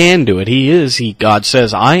saying he can do it. God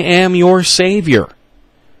says, I am your Savior.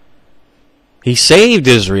 He saved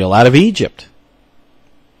Israel out of Egypt.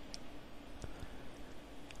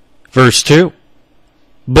 Verse 2.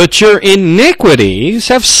 But your iniquities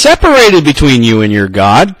have separated between you and your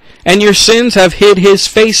God, and your sins have hid his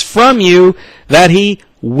face from you, that he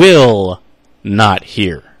will not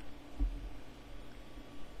hear.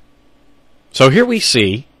 So here we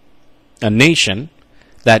see a nation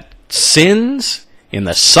that sins in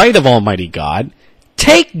the sight of Almighty God,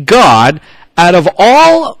 take God out of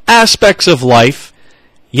all aspects of life,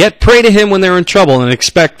 yet pray to him when they're in trouble and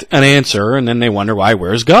expect an answer, and then they wonder why,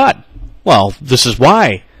 where's God? Well, this is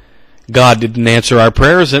why God didn't answer our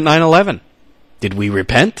prayers at 9/11. Did we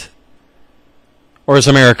repent? Or is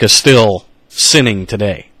America still sinning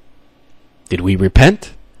today? Did we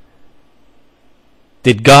repent?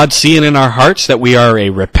 Did God see it in our hearts that we are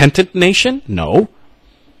a repentant nation? No.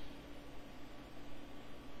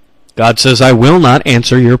 God says, I will not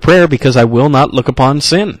answer your prayer because I will not look upon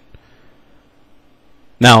sin.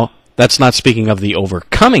 Now, that's not speaking of the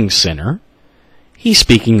overcoming sinner. He's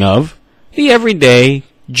speaking of the everyday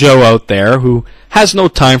Joe out there who has no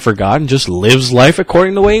time for God and just lives life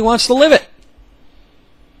according to the way he wants to live it.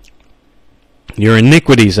 Your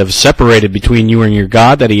iniquities have separated between you and your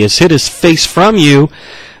God, that he has hid his face from you,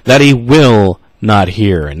 that he will not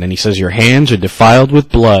hear. And then he says, your hands are defiled with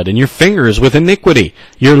blood, and your fingers with iniquity.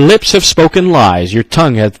 Your lips have spoken lies, your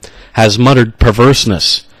tongue has muttered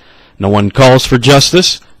perverseness. No one calls for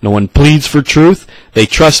justice, no one pleads for truth. They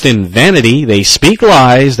trust in vanity, they speak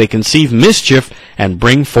lies, they conceive mischief, and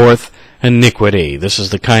bring forth iniquity. This is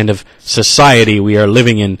the kind of society we are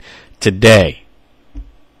living in today.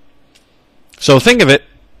 So think of it.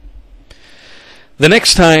 The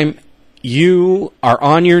next time you are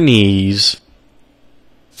on your knees,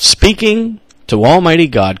 speaking to Almighty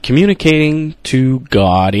God, communicating to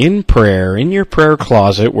God in prayer, in your prayer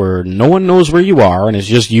closet where no one knows where you are and it's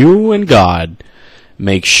just you and God,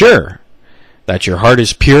 make sure that your heart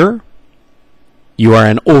is pure, you are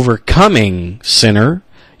an overcoming sinner,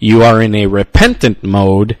 you are in a repentant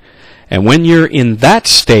mode, and when you're in that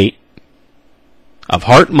state of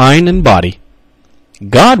heart, mind, and body,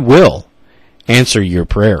 God will answer your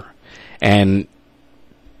prayer. And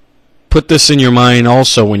put this in your mind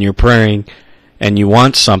also when you're praying and you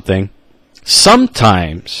want something.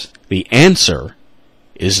 Sometimes the answer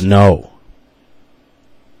is no.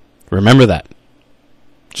 Remember that.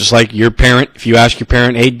 Just like your parent, if you ask your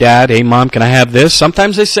parent, hey dad, hey mom, can I have this?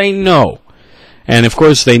 Sometimes they say no. And of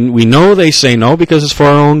course we know they say no because it's for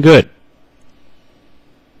our own good.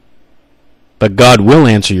 But God will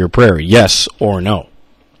answer your prayer, yes or no.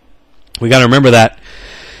 We got to remember that.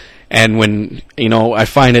 And when, I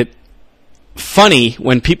find it funny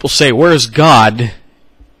when people say, where's God?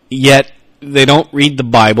 Yet they don't read the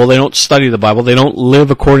Bible, they don't study the Bible, they don't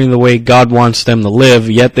live according to the way God wants them to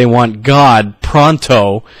live, yet they want God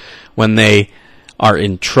pronto when they are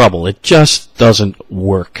in trouble. It just doesn't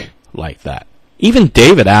work like that. Even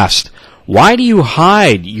David asked, why do you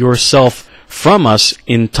hide yourself from us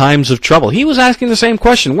in times of trouble? He was asking the same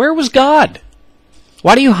question. Where was God?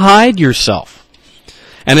 Why do you hide yourself?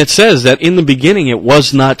 And it says that in the beginning it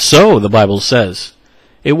was not so, the Bible says.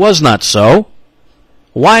 It was not so.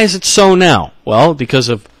 Why is it so now? Well, because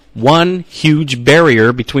of one huge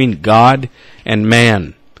barrier between God and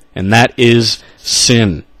man, and that is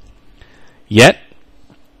sin. Yet,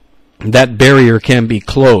 that barrier can be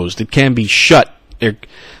closed. It can be shut. There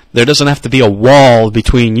doesn't have to be a wall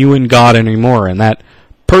between you and God anymore. And that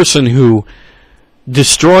person who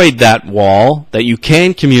destroyed that wall that you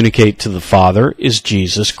can communicate to the Father is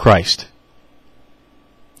Jesus Christ.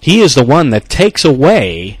 He is the one that takes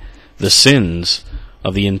away the sins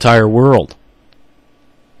of the entire world.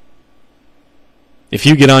 If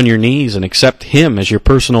you get on your knees and accept Him as your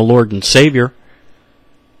personal Lord and Savior,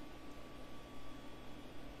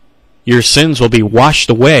 your sins will be washed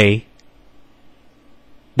away,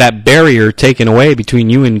 that barrier taken away between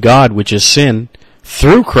you and God, which is sin,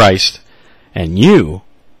 through Christ, and you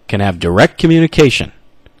can have direct communication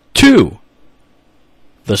to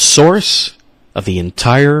the source of the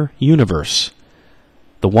entire universe,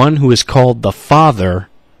 the one who is called the Father,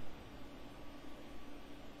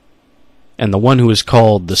 and the one who is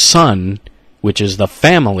called the Son, which is the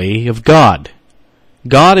family of God.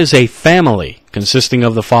 God is a family consisting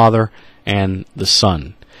of the Father and the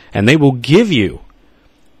Son. And they will give you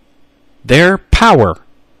their power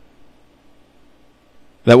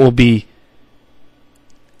that will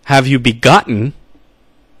have you begotten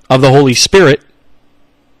of the Holy Spirit.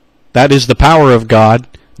 That is the power of God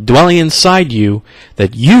dwelling inside you,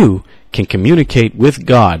 that you can communicate with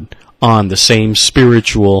God on the same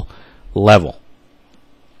spiritual level.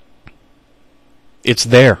 It's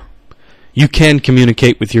there. You can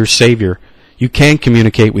communicate with your Savior. You can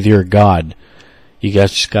communicate with your God. You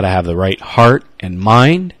guys just got to have the right heart and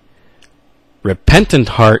mind, repentant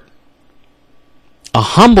heart, a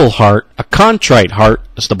humble heart, a contrite heart,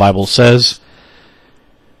 as the Bible says.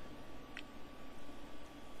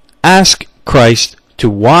 Ask Christ to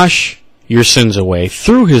wash your sins away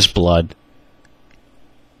through His blood.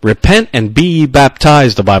 Repent and be ye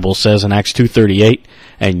baptized, the Bible says in Acts 2:38,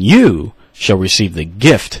 and you shall receive the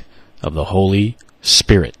gift of the Holy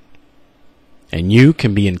Spirit. And you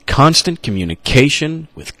can be in constant communication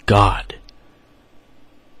with God.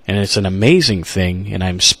 And it's an amazing thing, and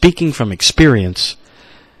I'm speaking from experience.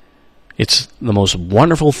 It's the most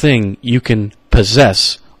wonderful thing you can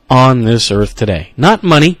possess on this earth today. Not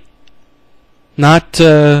money, not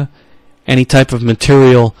any type of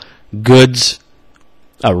material goods,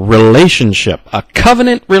 a relationship, a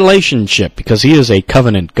covenant relationship, because He is a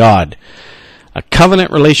covenant God. A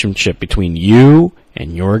covenant relationship between you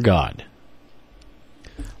and your God.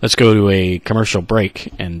 Let's go to a commercial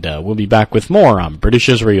break, and we'll be back with more on British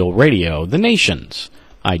Israel Radio, the nation's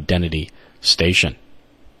identity station.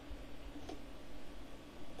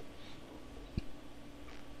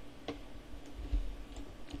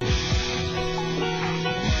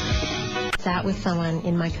 Sat with someone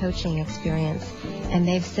in my coaching experience, and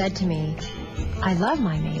they've said to me, I love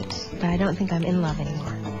my mate, but I don't think I'm in love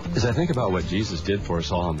anymore. As I think about what Jesus did for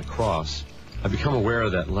us all on the cross, I become aware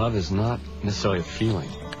that love is not necessarily a feeling,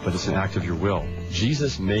 but it's an act of your will.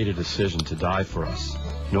 Jesus made a decision to die for us.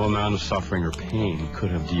 No amount of suffering or pain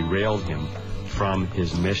could have derailed Him from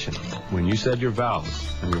His mission. When you said your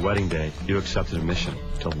vows on your wedding day, you accepted a mission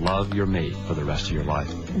to love your mate for the rest of your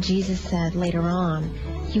life. Jesus said later on,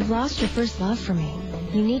 you've lost your first love for me.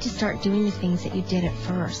 You need to start doing the things that you did at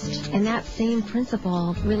first. And that same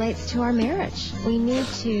principle relates to our marriage. We need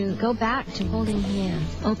to go back to holding hands,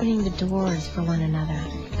 opening the doors for one another,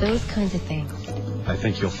 those kinds of things. I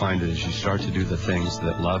think you'll find that as you start to do the things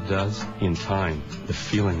that love does, in time, the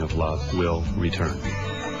feeling of love will return.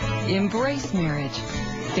 Embrace marriage.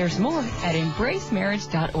 There's more at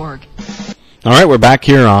embracemarriage.org. All right, we're back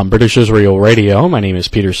here on British Israel Radio. My name is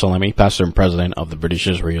Peter Salemi, pastor and president of the British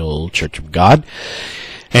Israel Church of God.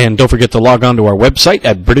 And don't forget to log on to our website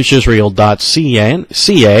at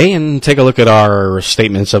britishisrael.ca and take a look at our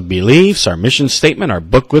statements of beliefs, our mission statement, our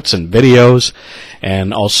booklets and videos,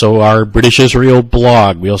 and also our British Israel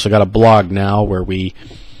blog. We also got a blog now where we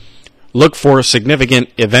look for significant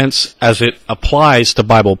events as it applies to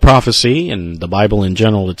Bible prophecy and the Bible in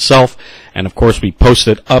general itself. And, of course, we post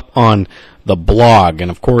it up on the blog. And,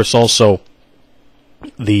 of course, also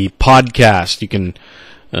the podcast. You can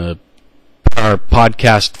put our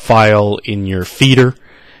podcast file in your feeder.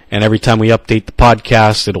 And every time we update the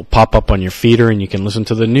podcast, it'll pop up on your feeder, and you can listen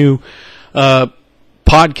to the new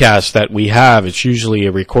podcast that we have. It's usually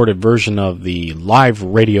a recorded version of the live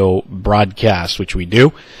radio broadcast, which we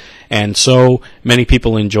do. And so many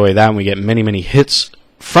people enjoy that, and we get many, many hits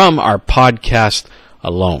from our podcast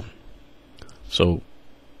alone. So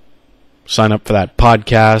sign up for that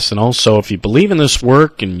podcast. And also, if you believe in this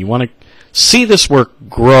work and you want to see this work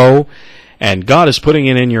grow, and God is putting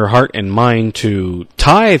it in your heart and mind to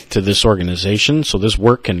tithe to this organization so this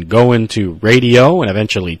work can go into radio and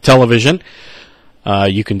eventually television,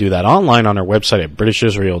 you can do that online on our website at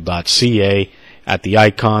britishisrael.ca at the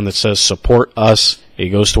icon that says support us. It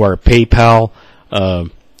goes to our PayPal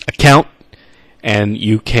account, and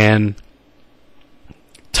you can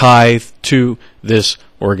tithe to this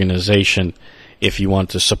organization if you want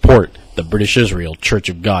to support the British Israel Church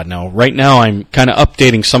of God. Now, right now, I'm kind of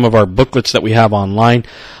updating some of our booklets that we have online.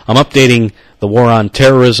 I'm updating the War on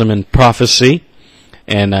Terrorism and Prophecy,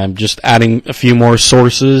 and I'm just adding a few more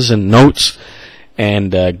sources and notes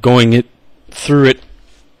and going through it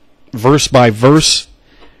verse by verse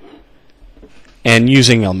and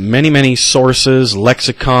using many sources,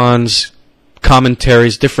 lexicons,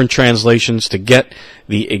 commentaries, different translations to get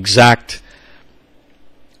the exact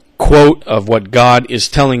quote of what God is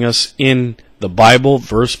telling us in the Bible,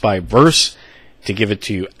 verse by verse, to give it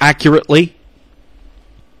to you accurately,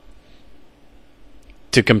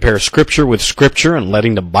 to compare Scripture with Scripture and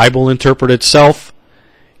letting the Bible interpret itself,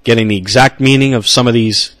 getting the exact meaning of some of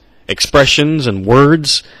these expressions and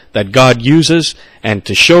words that God uses, and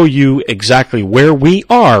to show you exactly where we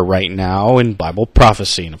are right now in Bible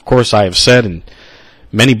prophecy. And of course, I have said in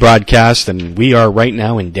many broadcasts, and we are right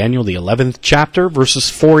now in Daniel, the 11th chapter, verses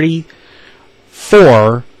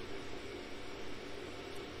 44,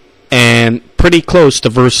 and pretty close to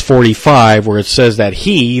verse 45, where it says that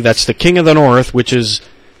he, that's the king of the north, which is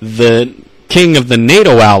the king of the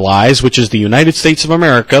NATO allies, which is the United States of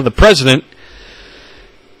America, the president,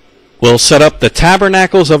 will set up the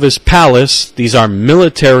tabernacles of his palace. These are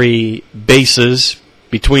military bases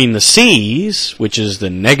between the seas, which is the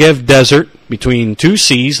Negev desert, between two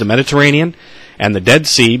seas, the Mediterranean and the Dead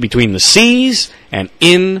Sea, between the seas and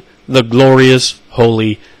in the glorious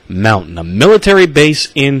holy mountain. A military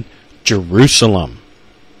base in Jerusalem.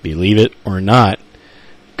 Believe it or not,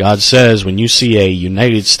 God says when you see a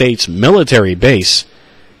United States military base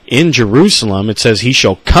in Jerusalem, it says he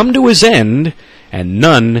shall come to his end and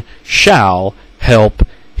none shall help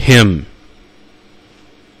him.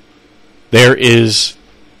 There is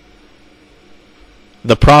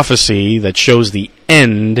the prophecy that shows the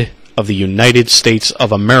end of the United States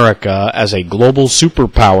of America as a global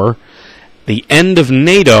superpower, the end of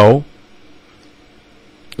NATO,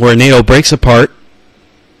 where NATO breaks apart,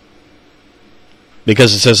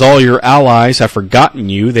 because it says all your allies have forgotten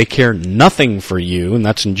you, they care nothing for you, and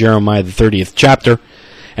that's in Jeremiah the 30th chapter.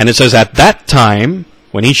 And it says, at that time,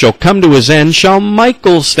 when he shall come to his end, shall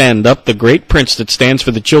Michael stand up, the great prince that stands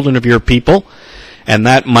for the children of your people. And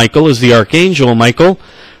that Michael is the Archangel Michael,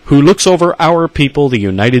 who looks over our people, the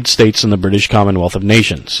United States and the British Commonwealth of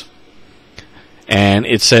Nations. And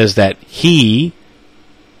it says that his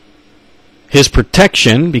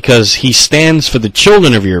protection, because he stands for the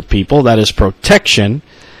children of your people, that is protection,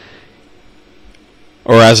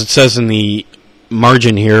 or as it says in the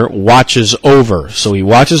margin here, watches over. So he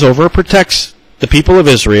watches over, protects the people of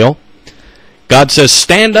Israel. God says,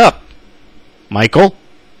 stand up, Michael.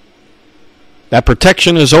 That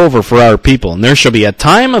protection is over for our people, and there shall be a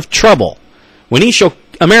time of trouble when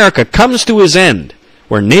America comes to his end,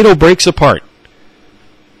 where NATO breaks apart.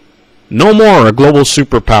 No more a global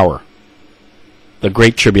superpower. The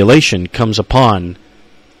Great Tribulation comes upon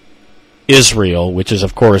Israel, which is,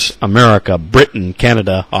 of course, America, Britain,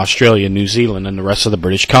 Canada, Australia, New Zealand, and the rest of the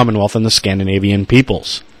British Commonwealth and the Scandinavian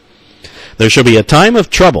peoples. There shall be a time of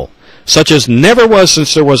trouble, such as never was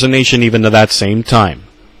since there was a nation even to that same time.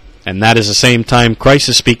 And that is the same time Christ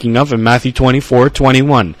is speaking of in Matthew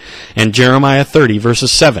 24:21 and Jeremiah 30,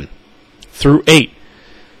 verses 7 through 8.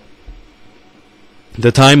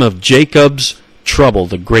 The time of Jacob's trouble,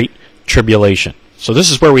 the Great Tribulation. So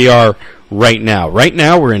this is where we are right now. Right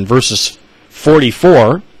now we're in verses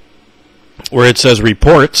 44, where it says,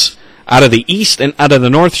 reports out of the east and out of the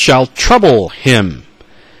north shall trouble him.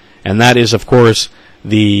 And that is, of course,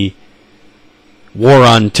 the war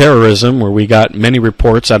on terrorism, where we got many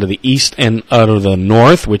reports out of the east and out of the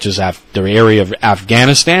north, which is the area of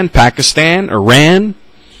Afghanistan, Pakistan, Iran.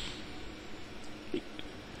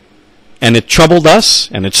 And it troubled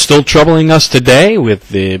us, and it's still troubling us today with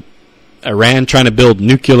the Iran trying to build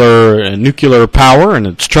nuclear power, and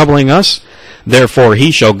it's troubling us. Therefore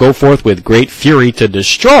he shall go forth with great fury to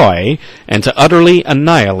destroy and to utterly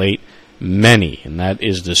annihilate many. And that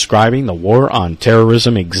is describing the war on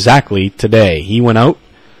terrorism exactly today. He went out,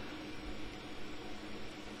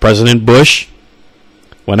 President Bush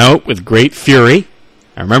went out with great fury.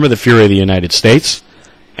 I remember the fury of the United States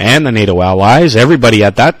and the NATO allies. Everybody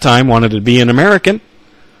at that time wanted to be an American.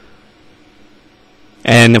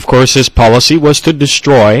 And, of course, his policy was to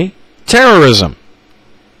destroy terrorism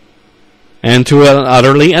and to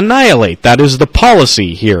utterly annihilate. That is the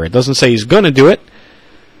policy here. It doesn't say he's going to do it,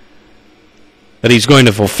 that he's going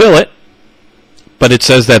to fulfill it, but it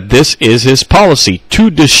says that this is his policy, to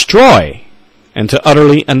destroy and to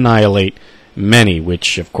utterly annihilate many,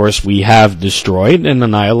 which, of course, we have destroyed and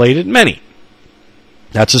annihilated many.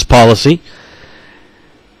 That's his policy.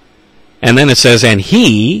 And then it says, and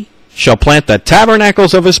he shall plant the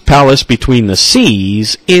tabernacles of his palace between the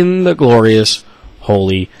seas in the glorious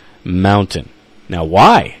holy mountain. Now,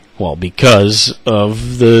 why? Well, because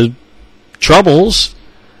of the troubles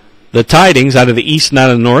the tidings out of the east and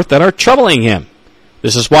out of the north that are troubling him.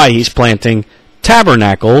 This is why he's planting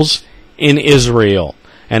tabernacles in Israel.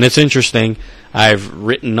 And it's interesting, I've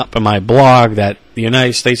written up in my blog that the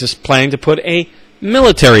United States is planning to put a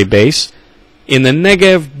military base in the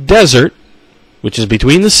Negev desert, which is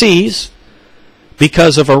between the seas,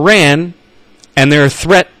 because of Iran and their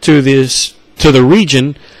threat to the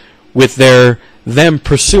region with them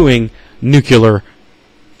pursuing nuclear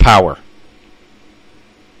power.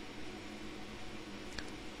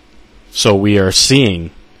 So we are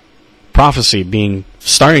seeing prophecy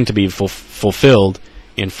starting to be fulfilled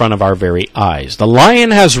in front of our very eyes. The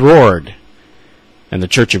lion has roared, and the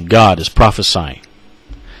Church of God is prophesying.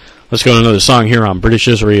 Let's go to another song here on British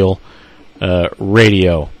Israel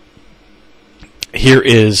Radio. Here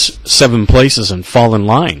is 7 Places and Fall in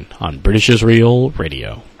Line on British Israel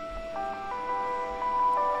Radio.